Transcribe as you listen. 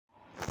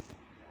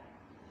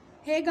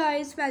Hey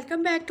guys,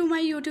 welcome back to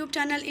my YouTube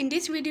channel. In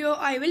this video,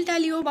 I will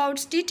tell you about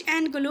stitch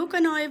and glue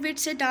canoe with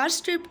Cedar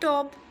strip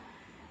top.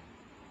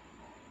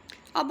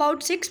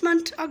 About 6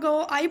 months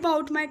ago, I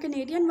bought my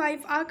Canadian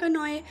wife a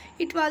canoe.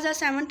 It was a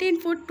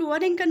 17-foot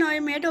touring canoe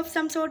made of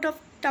some sort of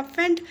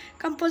toughened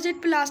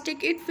composite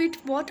plastic. It fits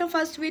both of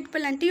us with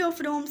plenty of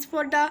rooms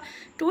for the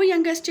two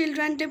youngest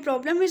children. The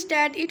problem is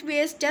that it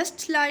weighs just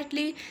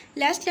slightly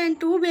less than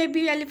two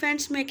baby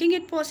elephants, making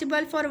it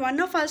possible for one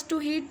of us to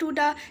head to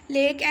the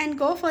lake and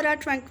go for a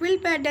tranquil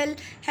paddle.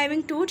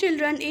 Having two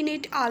children in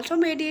it also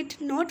made it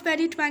not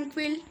very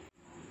tranquil.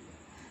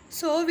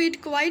 So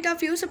with quite a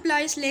few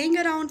supplies laying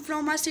around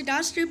from a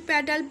Cedar strip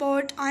paddle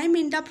board I am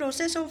in the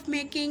process of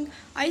making,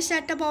 I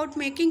set about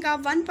making a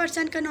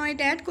one-person canoe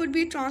that could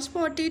be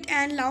transported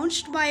and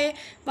launched by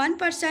one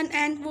person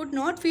and would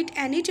not fit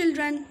any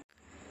children.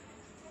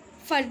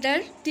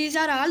 Further, these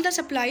are all the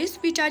supplies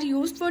which are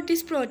used for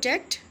this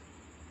project.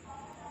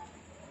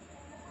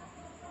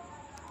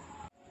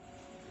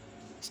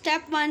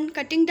 Step 1.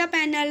 Cutting the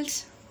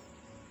panels.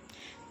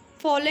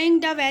 Following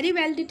the very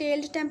well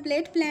detailed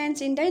template plans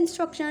in the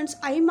instructions,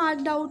 I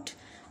marked out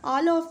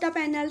all of the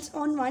panels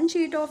on one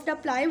sheet of the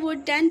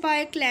plywood. Then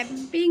by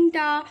clamping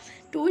the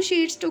two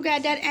sheets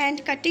together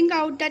and cutting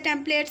out the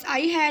templates, I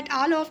had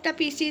all of the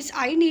pieces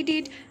I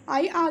needed.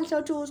 I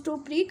also chose to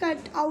pre-cut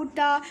out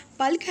the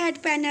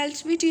bulkhead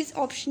panels, which is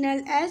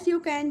optional as you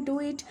can do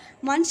it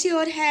once you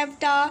have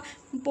the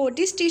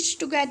body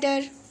stitched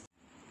together.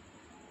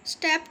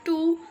 Step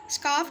 2.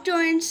 Scarf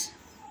joints.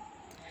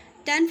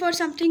 Then for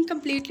something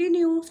completely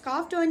new,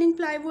 scarf joining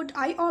plywood,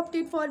 I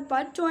opted for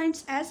butt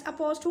joints as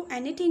opposed to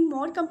anything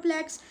more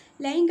complex.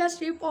 Laying a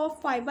strip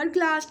of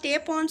fiberglass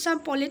tape on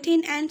some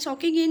polythene and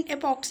soaking in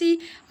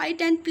epoxy, I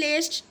then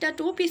placed the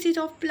two pieces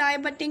of ply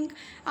butting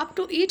up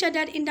to each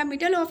other in the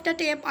middle of the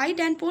tape. I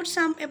then put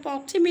some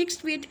epoxy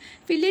mixed with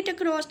fillet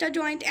across the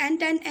joint and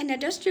then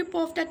another strip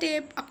of the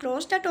tape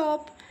across the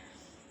top.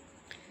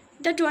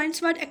 The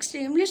joints were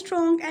extremely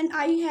strong and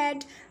I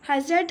had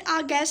hazarded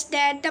a guess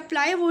that the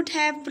ply would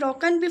have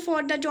broken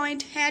before the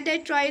joint had I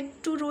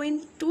tried to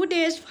ruin 2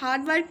 days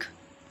hard work.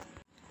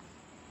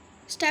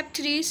 Step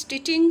 3.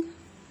 Stitching.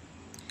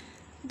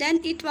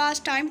 Then it was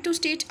time to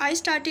stitch. I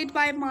started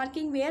by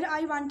marking where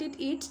I wanted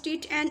each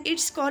stitch and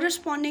its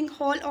corresponding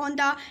hole on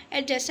the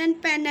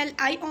adjacent panel.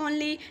 I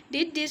only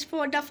did this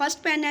for the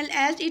first panel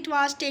as it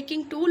was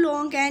taking too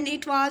long and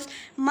it was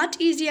much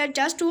easier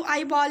just to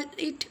eyeball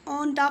it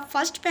on the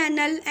first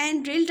panel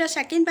and drill the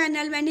second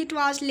panel when it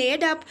was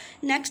laid up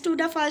next to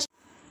the first.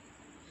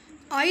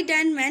 I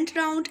then went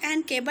round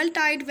and cable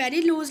tied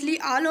very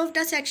loosely all of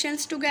the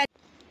sections together.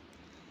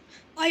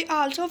 I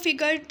also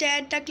figured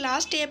that the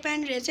glass tape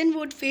and resin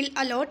would fill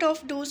a lot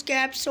of those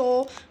gaps,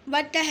 so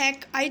what the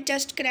heck, I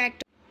just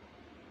cracked.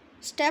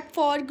 Step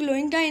 4.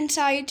 Gluing the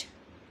inside.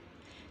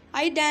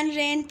 I then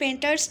ran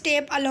painter's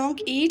tape along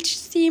each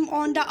seam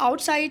on the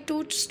outside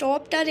to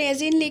stop the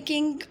resin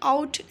leaking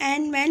out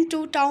and went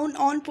to town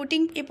on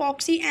putting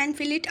epoxy and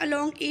fillet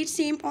along each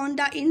seam on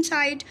the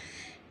inside.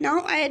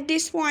 Now at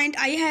this point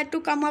I had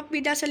to come up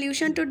with a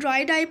solution to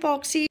dry the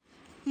epoxy.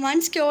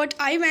 Once cured,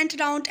 I went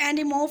round and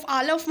removed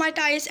all of my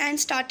ties and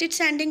started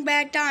sanding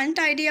back the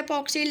untidy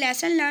epoxy.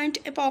 Lesson learned: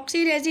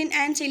 epoxy resin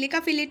and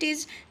silica fillet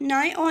is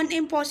nigh on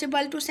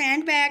impossible to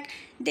sand back.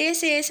 They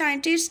say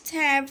scientists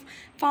have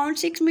found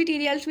 6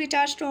 materials which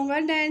are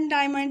stronger than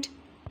diamond.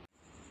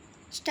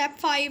 Step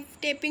 5.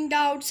 Taping the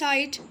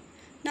outside.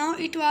 Now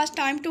it was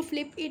time to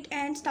flip it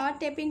and start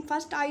taping.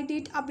 First I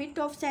did a bit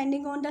of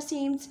sanding on the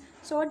seams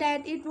so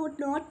that it would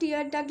not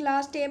tear the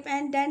glass tape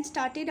and then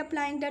started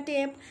applying the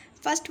tape.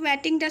 First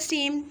wetting the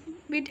seam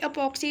with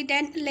epoxy,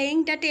 then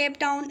laying the tape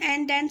down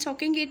and then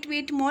soaking it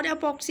with more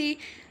epoxy.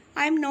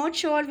 I am not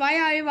sure why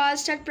I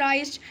was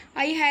surprised.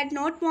 I had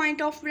no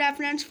point of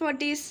reference for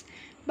this,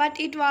 but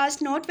it was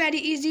not very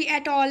easy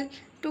at all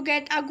to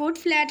get a good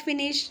flat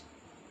finish.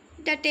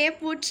 The tape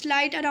would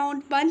slide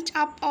around, bunch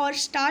up or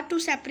start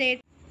to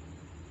separate.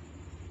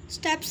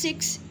 Step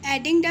 6.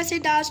 Adding the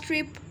Cedar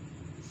strip.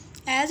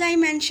 As I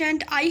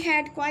mentioned, I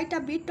had quite a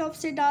bit of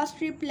Cedar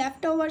strip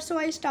left over, so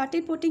I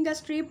started putting a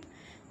strip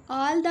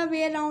all the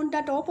way around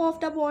the top of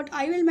the board.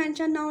 I will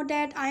mention now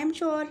that I am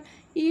sure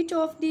each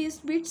of these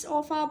bits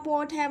of a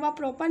board have a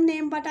proper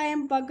name, but I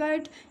am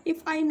buggered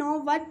if I know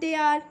what they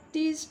are.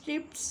 These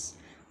strips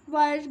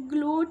were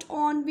glued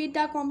on with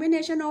a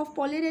combination of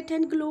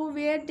polyurethane glue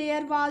where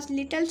there was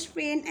little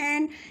strain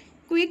and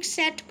quick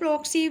set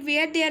proxy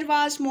where there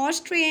was more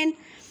strain.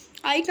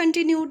 I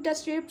continued the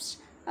strips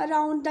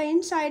around the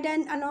inside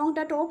and along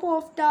the top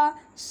of the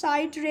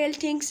side rail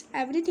things.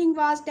 Everything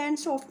was then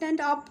softened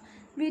up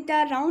with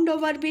a round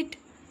over bit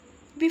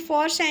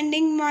before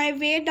sanding my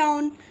way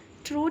down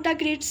through the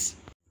grids.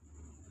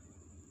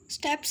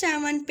 Step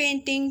 7.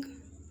 Painting.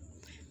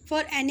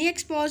 For any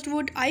exposed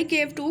wood, I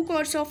gave 2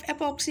 coats of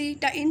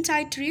epoxy, the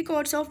inside 3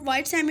 coats of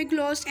white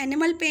semi-gloss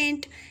enamel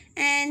paint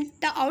and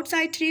the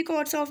outside 3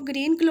 coats of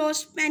green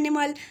gloss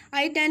enamel.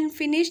 I then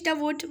finished the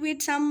wood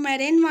with some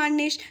marine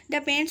varnish.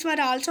 The paints were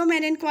also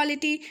marine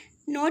quality.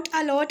 Not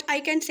a lot I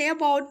can say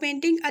about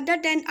painting other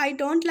than I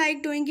don't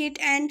like doing it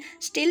and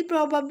still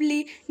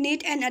probably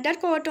need another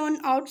coat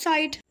on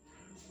outside.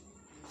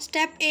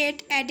 Step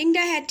 8. Adding the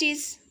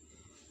hatches.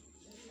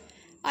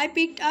 I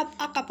picked up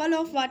a couple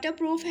of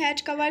waterproof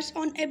hatch covers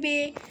on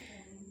eBay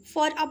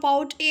for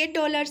about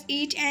 $8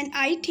 each and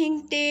I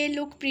think they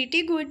look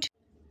pretty good.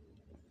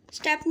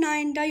 Step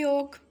 9. The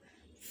yoke.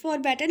 For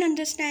better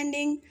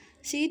understanding,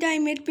 see the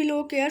image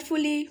below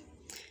carefully.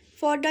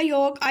 For the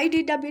yoke, I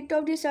did a bit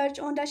of research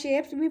on the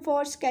shapes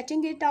before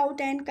sketching it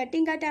out and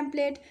cutting a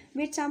template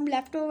with some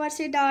leftover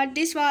cedar.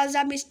 This was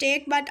a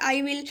mistake, but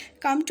I will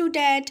come to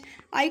that.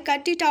 I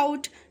cut it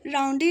out,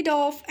 rounded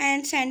off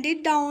and sanded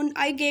it down.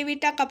 I gave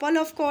it a couple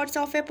of coats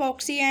of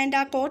epoxy and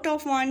a coat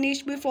of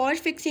varnish before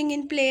fixing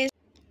in place.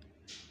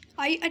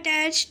 I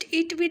attached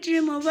it with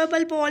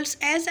removable bolts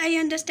as I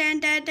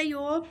understand that the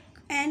yoke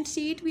and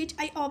seat which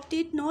I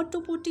opted not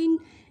to put in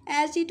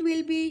as it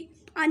will be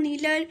a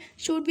kneeler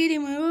should be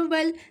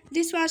removable.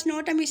 This was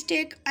not a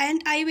mistake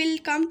and I will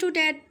come to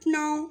that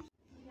now.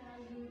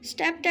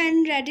 Step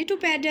 10. Ready to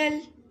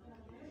pedal.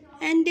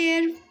 And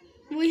there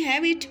we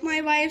have it,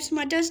 my wife's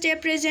Mother's Day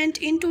present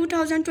in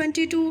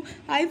 2022.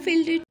 I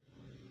filled it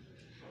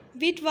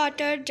with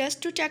water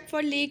just to check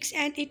for leaks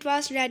and it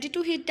was ready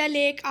to hit the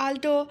lake,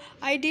 although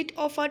I did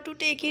offer to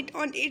take it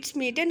on its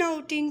maiden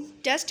outing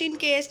just in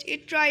case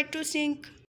it tried to sink.